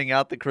keeps churning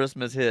out the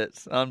Christmas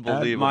hits.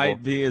 Unbelievable. That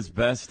might be his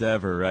best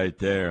ever right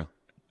there.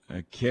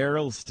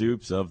 Carol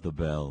Stoops of the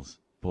Bells.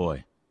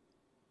 Boy.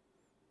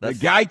 The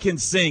guy can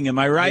sing, am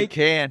I right? He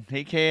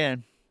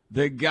can.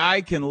 The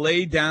guy can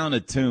lay down a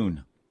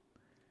tune.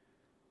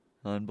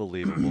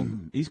 Unbelievable.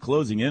 He's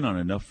closing in on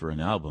enough for an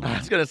album. I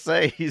was gonna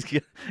say he's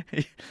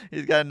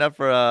got enough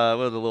for what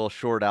was the little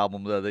short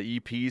album, the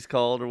EP's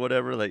called or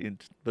whatever. That you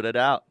put it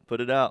out.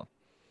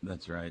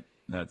 That's right.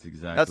 That's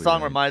exactly. That song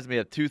right. reminds me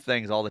of two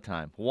things all the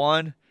time.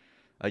 One,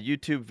 a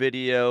YouTube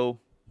video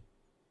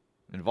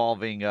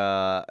involving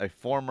a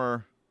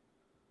former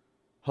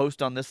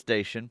host on this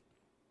station,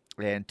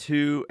 and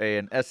two,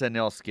 an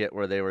SNL skit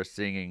where they were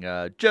singing,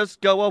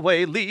 "Just go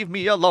away, leave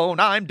me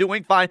alone. I'm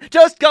doing fine.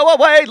 Just go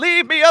away,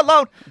 leave me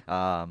alone."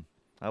 I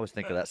always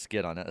think of that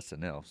skit on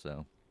SNL.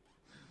 So,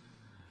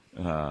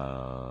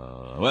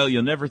 well,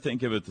 you'll never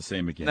think of it the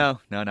same again. no,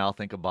 I'll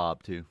think of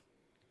Bob too.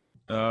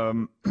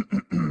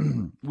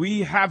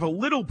 We have a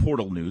little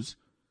portal news.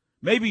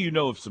 Maybe you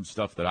know of some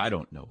stuff that I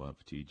don't know of,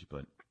 Teej,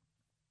 but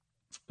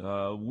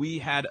we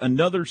had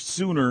another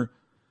Sooner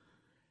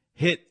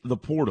hit the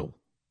portal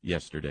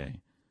yesterday.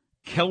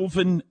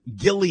 Kelvin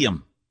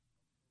Gilliam,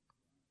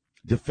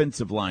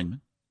 defensive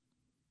lineman,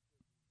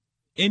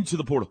 into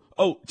the portal.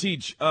 Oh,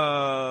 Teej,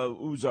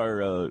 who's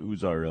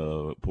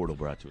our portal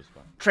brought to us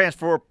by?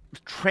 Transfer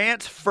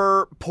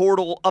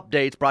portal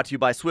updates brought to you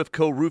by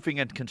Swiftco Roofing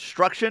and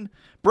Construction.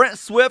 Brent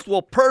Swift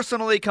will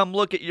personally come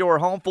look at your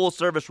home. Full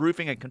service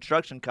roofing and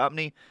construction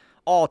company.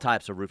 All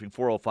types of roofing.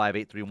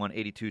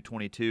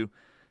 405-831-8222.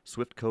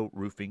 Swiftco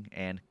Roofing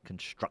and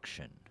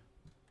Construction.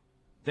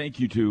 Thank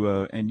you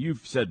to, and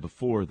you've said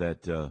before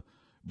that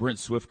Brent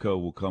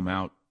Swiftco will come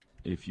out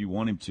if you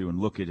want him to and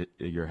look at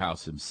your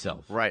house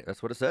himself. Right,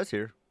 that's what it says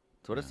here.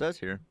 It says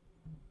here.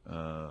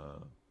 I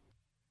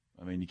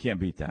mean, you can't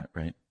beat that,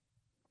 right?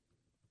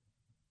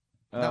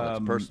 No, it's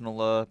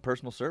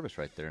personal service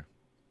right there.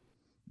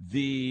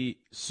 The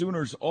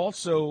Sooners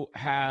also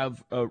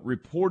have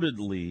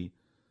reportedly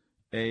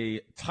a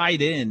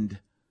tight end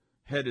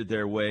headed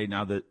their way.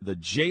 Now, the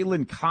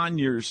Jalen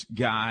Conyers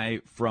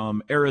guy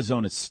from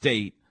Arizona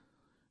State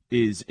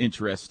is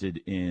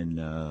interested in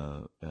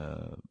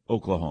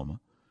Oklahoma.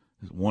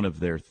 One of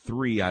their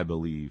three, I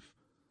believe,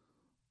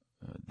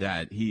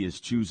 that he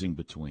is choosing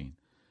between.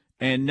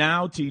 And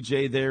now,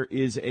 TJ, there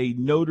is a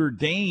Notre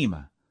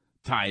Dame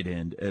tight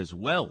end as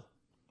well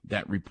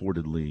that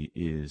reportedly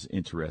is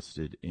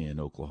interested in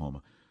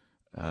Oklahoma.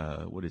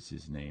 What is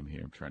his name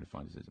here? I'm trying to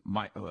find his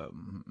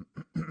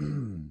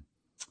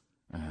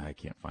I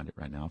can't find it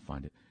right now. I'll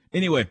find it.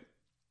 Anyway,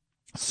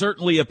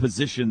 certainly a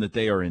position that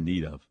they are in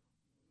need of.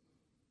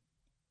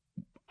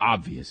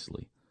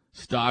 Obviously.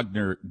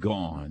 Stogner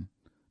gone.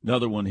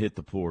 Another one hit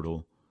the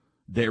portal.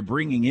 They're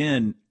bringing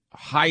in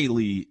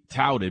highly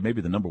touted,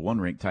 maybe the number one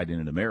ranked tight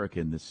end in America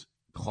in this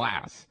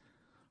class.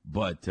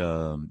 But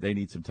they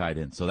need some tight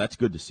ends. So that's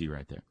good to see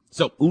right there.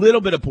 So a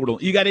little bit of portal.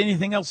 You got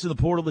anything else in the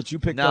portal that you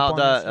picked up on?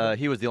 No,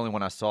 he was the only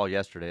one I saw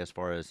yesterday as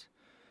far as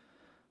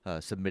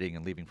submitting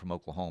and leaving from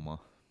Oklahoma.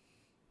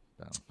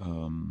 So.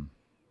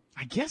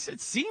 I guess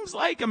it seems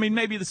like, I mean,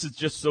 maybe this is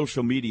just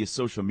social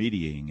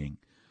mediaing,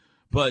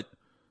 but it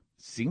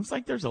seems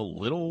like there's a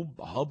little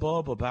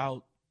hubbub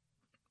about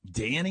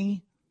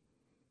Danny.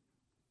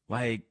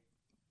 Like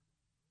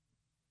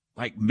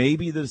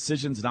maybe the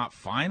decision's not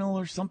final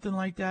or something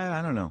like that.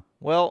 I don't know.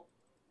 Well,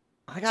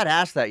 I got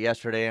asked that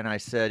yesterday, and I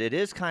said it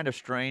is kind of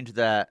strange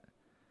that,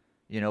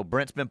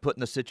 Brent's been put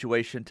in the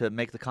situation to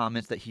make the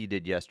comments that he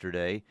did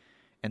yesterday,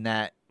 and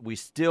that we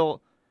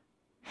still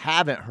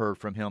haven't heard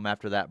from him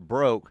after that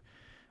broke.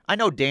 I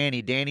know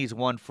Danny. Danny's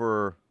one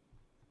for.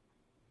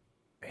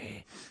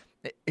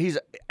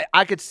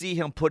 I could see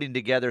him putting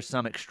together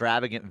some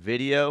extravagant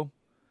video.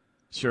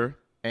 Sure.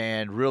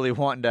 And really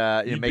wanting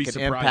to make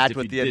an impact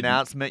with the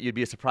announcement. You'd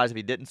be surprised if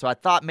he didn't. So I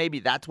thought maybe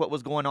that's what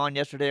was going on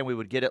yesterday, and we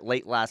would get it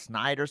late last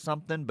night or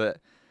something. But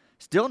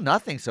still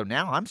nothing. So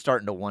now I'm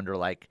starting to wonder,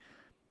 like,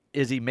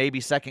 is he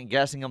maybe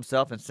second-guessing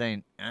himself and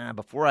saying,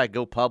 before I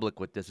go public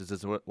with this, is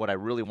this what I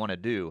really want to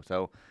do?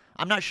 So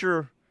I'm not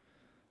sure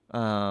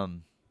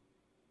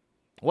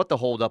what the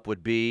holdup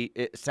would be.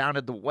 It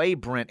sounded the way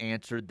Brent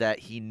answered that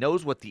he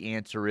knows what the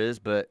answer is,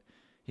 but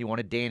he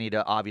wanted Danny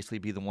to obviously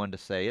be the one to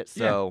say it.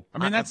 So yeah.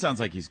 I mean, that sounds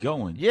like he's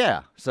going.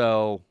 Yeah.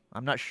 So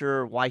I'm not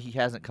sure why he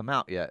hasn't come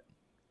out yet.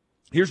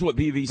 Here's what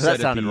BV said.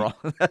 That sounded wrong.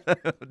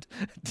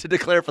 To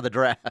declare for the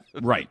draft.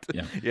 Right.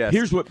 Yeah. Yes.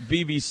 Here's what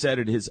BV said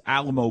at his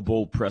Alamo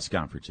Bowl press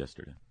conference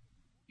yesterday.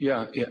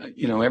 Yeah.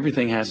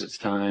 Everything has its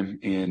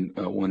time, and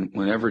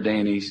whenever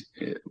Danny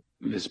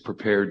is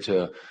prepared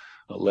to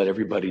let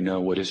everybody know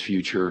what his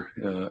future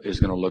is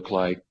going to look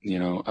like,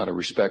 out of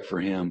respect for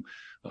him,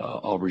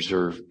 I'll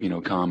reserve,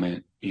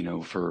 comment,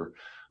 for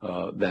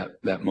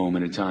that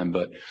moment in time.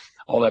 But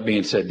all that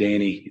being said,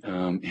 Danny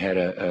had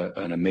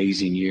an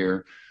amazing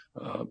year.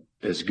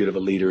 As good of a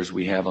leader as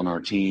we have on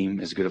our team,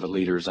 as good of a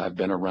leader as I've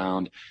been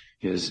around,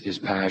 his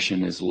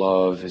passion, his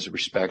love, his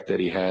respect that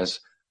he has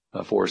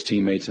for his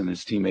teammates and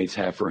his teammates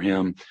have for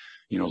him.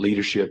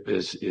 Leadership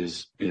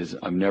is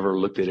I've never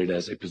looked at it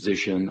as a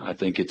position. I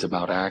think it's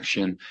about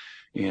action,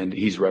 and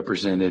he's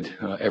represented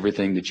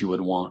everything that you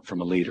would want from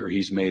a leader.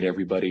 He's made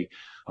everybody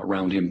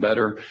around him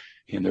better,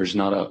 and there's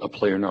not a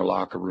player in our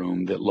locker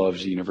room that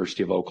loves the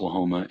University of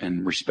Oklahoma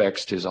and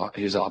respects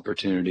his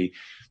opportunity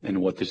and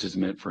what this has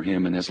meant for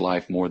him and his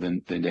life more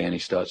than Danny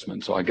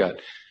Stutzman. So I got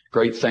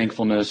great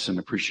thankfulness and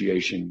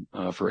appreciation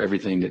for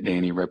everything that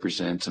Danny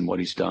represents and what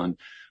he's done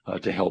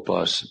to help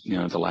us,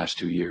 the last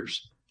 2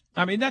 years.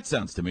 I mean, that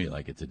sounds to me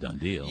like it's a done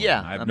deal.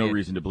 Yeah. I have no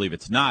reason to believe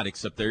it's not,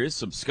 except there is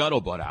some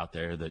scuttlebutt out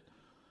there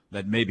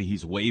that maybe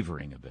he's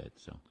wavering a bit.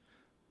 So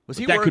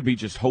that could be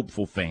just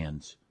hopeful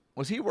fans.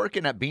 Was he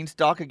working at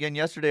Beanstalk again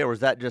yesterday, or was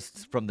that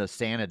just from the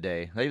Santa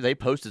Day? They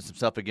posted some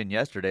stuff again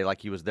yesterday,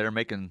 like he was there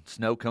making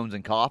snow cones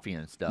and coffee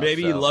and stuff.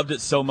 Maybe he loved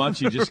it so much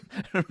he just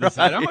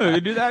decided, I'm going to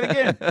do that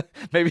again.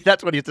 Maybe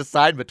that's what he's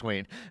deciding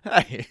between.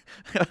 Hey,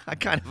 I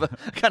kind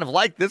of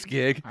like this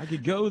gig. I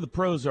could go to the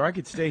pros, or I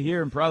could stay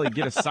here and probably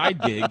get a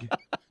side gig.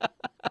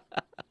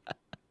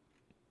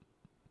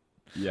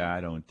 Yeah,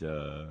 I don't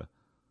know.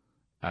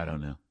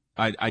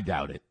 I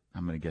doubt it.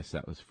 I'm going to guess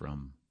that was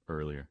from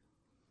earlier.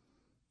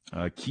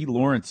 Key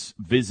Lawrence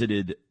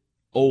visited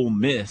Ole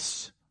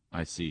Miss.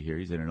 I see here.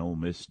 He's in an Ole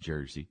Miss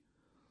jersey.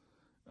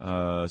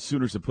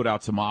 Sooners have put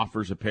out some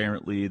offers,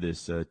 apparently.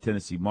 This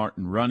Tennessee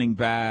Martin running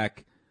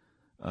back,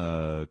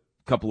 a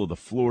couple of the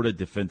Florida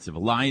defensive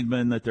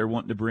linemen that they're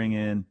wanting to bring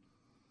in.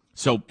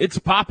 So it's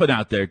popping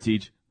out there,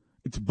 Teach.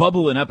 It's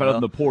bubbling up out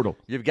of the portal.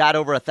 You've got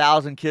over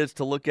 1,000 kids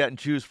to look at and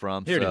choose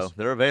from, here so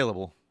they're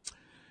available.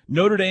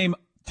 Notre Dame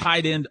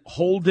tight end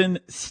Holden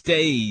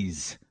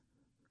Staes.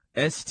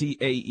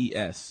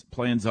 Staes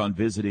plans on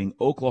visiting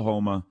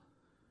Oklahoma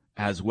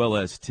as well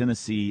as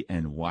Tennessee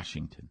and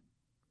Washington.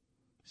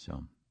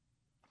 So,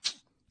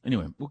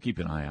 anyway, we'll keep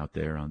an eye out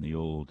there on the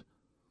old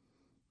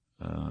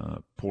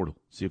portal,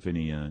 see if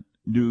any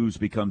news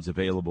becomes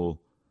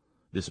available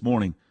this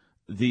morning.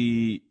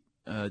 The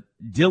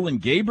Dillon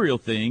Gabriel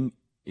thing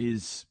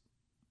is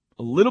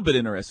a little bit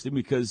interesting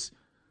because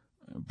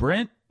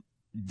Brent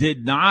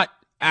did not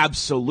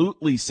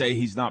absolutely say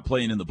he's not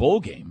playing in the bowl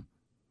game.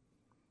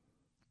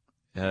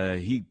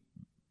 He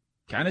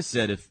kind of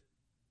said if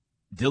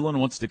Dillon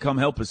wants to come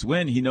help us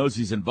win, he knows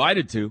he's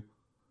invited to.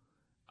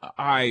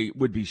 I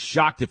would be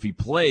shocked if he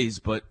plays,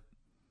 but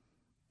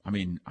I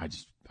mean,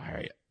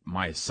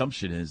 my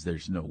assumption is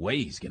there's no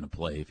way he's going to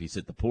play if he's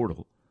at the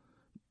portal.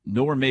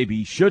 Nor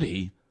maybe should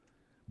he,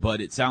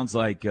 but it sounds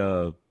like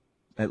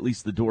at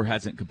least the door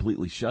hasn't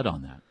completely shut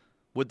on that.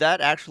 Would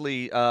that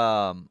actually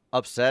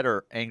upset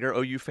or anger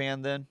OU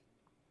fan then?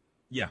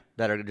 Yeah.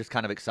 That are just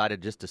kind of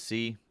excited just to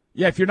see?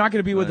 Yeah, if you're not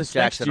going to be with us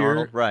Jackson next year,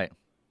 Arnold, right?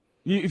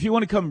 If you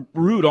want to come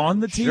root on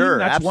the team, sure,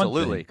 that's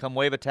absolutely. one thing. Come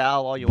wave a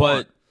towel all you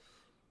want. But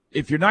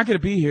if you're not going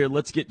to be here,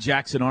 let's get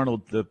Jackson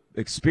Arnold the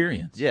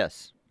experience.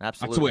 Yes,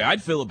 absolutely. That's the way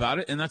I'd feel about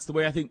it, and that's the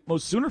way I think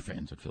most Sooner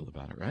fans would feel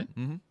about it, right?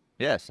 Mm-hmm.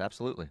 Yes,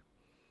 absolutely.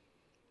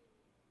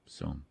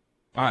 So,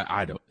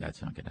 I don't.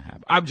 That's not going to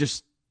happen. I'm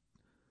just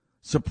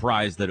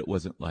surprised that it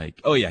wasn't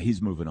like, oh yeah,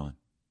 he's moving on.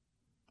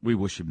 We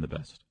wish him the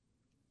best.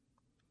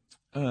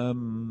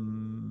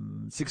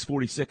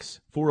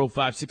 646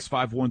 405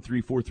 651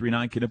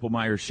 3439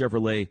 Knippelmeyer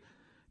Chevrolet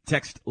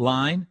text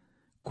line.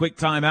 Quick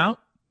timeout.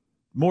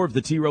 More of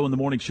the T-Row in the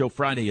Morning Show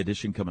Friday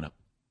edition coming up.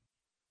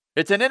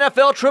 It's an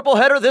NFL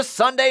tripleheader this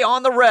Sunday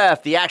on the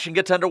Ref. The action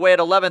gets underway at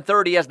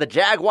 11:30 as the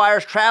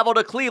Jaguars travel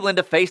to Cleveland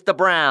to face the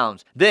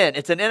Browns. Then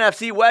it's an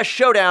NFC West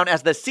showdown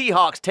as the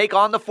Seahawks take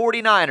on the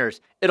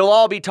 49ers. It'll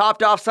all be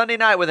topped off Sunday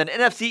night with an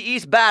NFC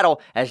East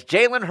battle as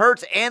Jalen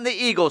Hurts and the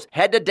Eagles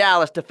head to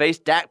Dallas to face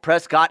Dak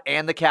Prescott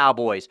and the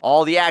Cowboys.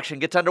 All the action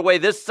gets underway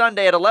this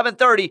Sunday at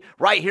 11:30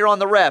 right here on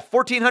the Ref,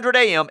 1400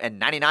 AM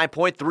and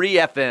 99.3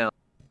 FM.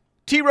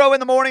 T-Row in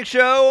the Morning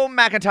Show.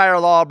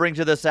 McIntyre Law brings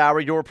you this hour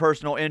your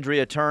personal injury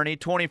attorney,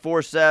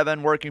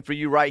 24/7, working for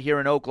you right here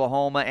in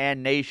Oklahoma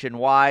and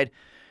nationwide.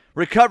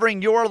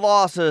 Recovering your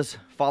losses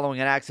following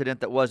an accident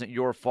that wasn't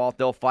your fault.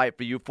 They'll fight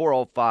for you,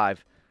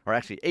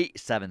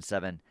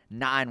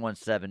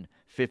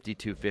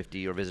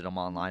 877-917-5250, or visit them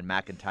online,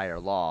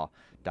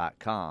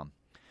 McIntyreLaw.com.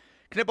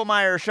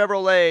 Knippelmeyer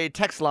Chevrolet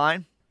text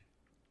line.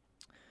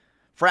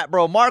 Frat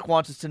Bro Mark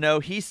wants us to know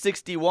he's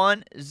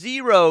 61,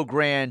 0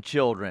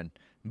 grandchildren.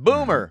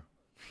 Boomer.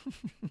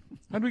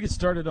 How do we get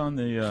started on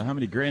the how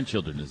many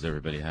grandchildren does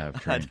everybody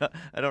have? I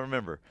don't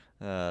remember.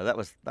 That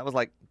was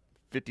like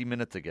 50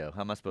 minutes ago.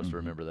 How am I supposed to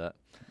remember that?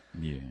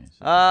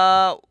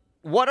 Yeah.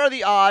 What are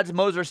the odds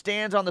Moser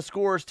stands on the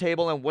scorer's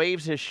table and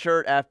waves his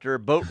shirt after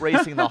boat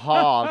racing the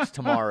Hogs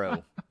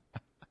tomorrow?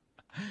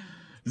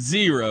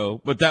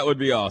 0, but that would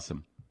be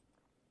awesome.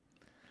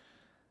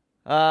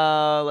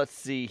 Let's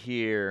see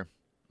here.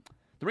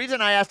 The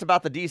reason I asked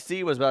about the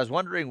DC was I was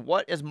wondering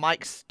what is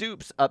Mike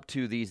Stoops up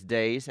to these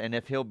days and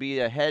if he'll be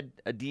a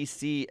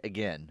DC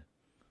again.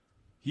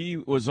 He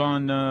was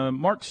on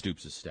Mark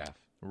Stoops' staff.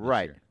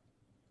 Right.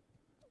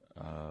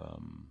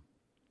 I'm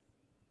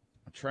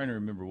trying to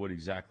remember what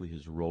exactly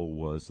his role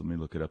was. Let me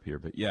look it up here.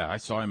 But, yeah, I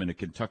saw him in a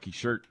Kentucky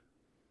shirt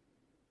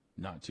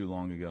not too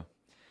long ago.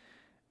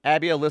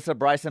 Abby, Alyssa,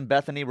 Bryson,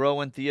 Bethany,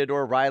 Rowan,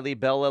 Theodore, Riley,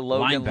 Bella,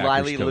 Logan,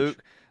 Lily,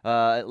 Luke,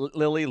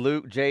 Lily,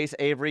 Luke, Jace,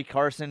 Avery,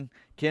 Carson,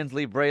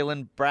 Kinsley,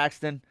 Braylon,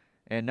 Braxton,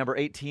 and number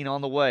 18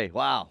 on the way.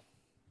 Wow.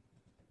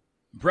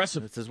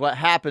 Impressive. This is what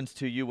happens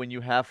to you when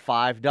you have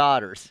 5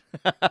 daughters.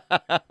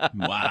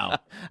 Wow.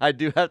 I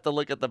do have to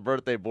look at the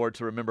birthday board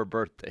to remember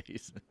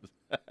birthdays.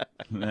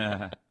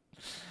 I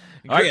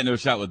got no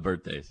shot with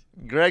birthdays.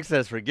 Greg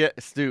says,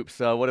 forget Stoops.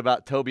 What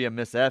about Toby and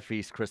Miss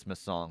Effie's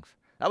Christmas songs?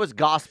 That was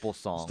gospel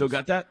songs. Still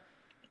got that?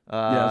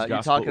 Yeah,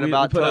 you're talking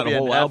about we put Toby out a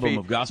whole and album Effie,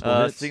 of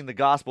gospel hits. sing the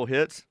gospel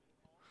hits.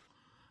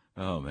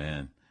 Oh,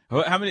 man.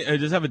 How many?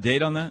 Does it have a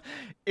date on that?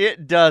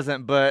 It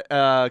doesn't, but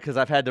because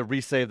I've had to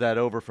resave that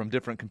over from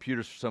different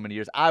computers for so many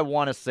years. I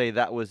want to say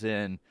that was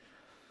in,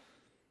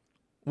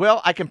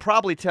 well, I can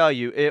probably tell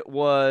you it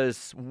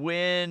was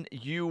when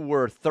you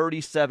were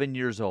 37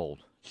 years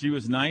old. She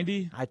was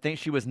 90? I think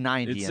she was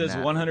 90. It says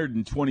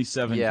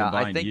 127 yeah,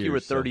 combined I think years, you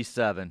were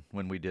 37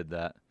 when we did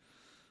that.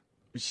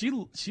 She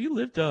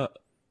lived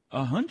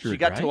 100. She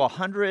got right? to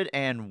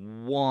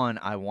 101,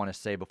 I want to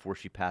say, before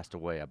she passed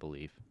away, I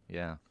believe.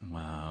 Yeah.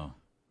 Wow.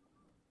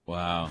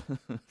 So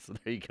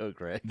there you go,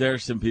 Greg. There are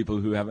some people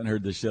who haven't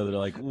heard the show that are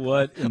like,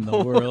 what in the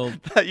world?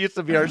 That used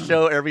to be our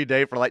show every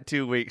day for like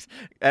 2 weeks.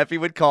 Effie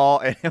would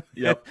call, and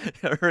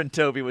her and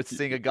Toby would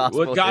sing a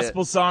gospel What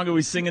gospel song are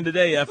we singing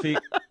today, Effie?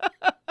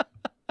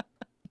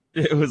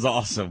 It was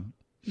awesome.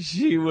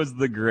 She was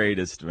the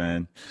greatest,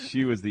 man.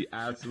 She was the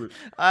absolute.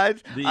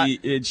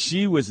 And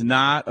she was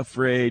not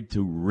afraid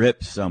to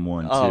rip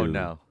someone. Oh, too.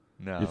 no.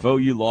 If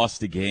OU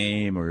lost a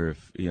game or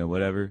if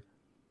whatever.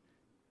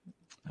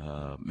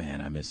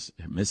 Man, I miss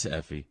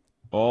Effie,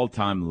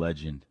 all-time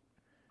legend.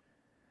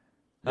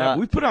 Yeah,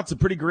 we put out some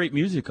pretty great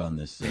music on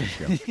this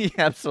show. Yeah,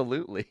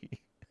 absolutely.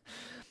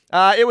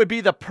 It would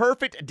be the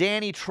perfect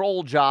Danny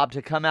Troll job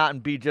to come out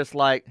and be just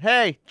like,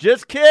 hey,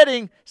 just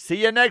kidding.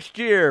 See you next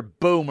year,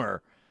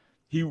 boomer.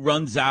 He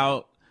runs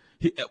out.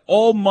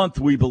 All month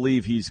we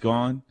believe he's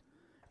gone,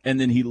 and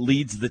then he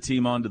leads the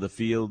team onto the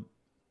field,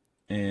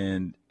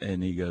 and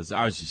he goes,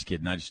 I was just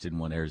kidding. I just didn't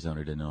want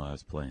Arizona to know I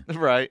was playing.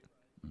 Right.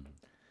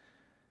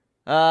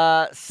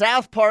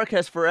 South Park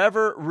has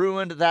forever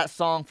ruined that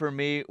song for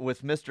me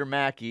with Mr.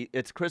 Mackey.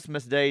 It's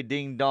Christmas Day,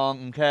 ding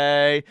dong,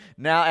 okay.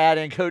 Now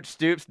adding Coach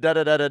Stoops,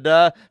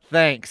 da-da-da-da-da.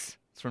 Thanks.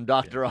 It's from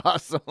Dr.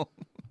 Awesome.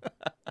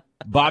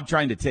 Bob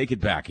trying to take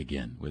it back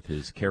again with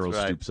his Carol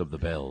Stoops of the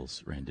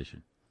Bells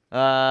rendition.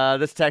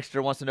 This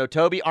texter wants to know,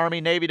 Toby, Army,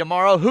 Navy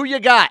tomorrow. Who you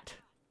got?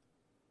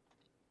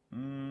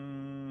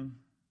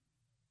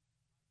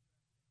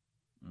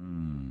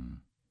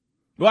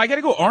 Well, I got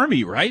to go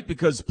Army, right?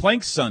 Because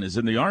Plank's son is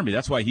in the Army.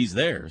 That's why he's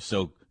there.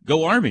 So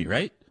go Army,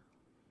 right?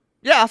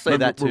 Yeah, I'll say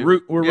that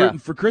too. We're rooting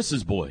for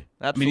Chris's boy.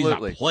 Absolutely. I mean,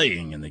 he's not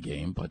playing in the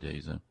game, but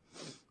he's a.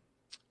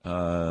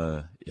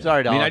 Yeah.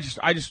 Sorry, Dom. I mean,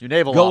 I just your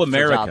naval go officers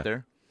America. out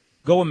there.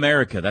 Go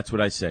America. That's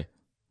what I say.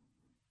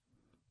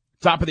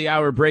 Top of the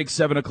hour break,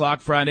 7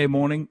 o'clock Friday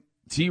morning.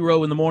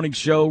 T-Row in the Morning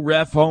Show.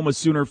 Ref, home of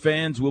Sooner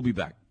fans. We'll be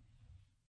back.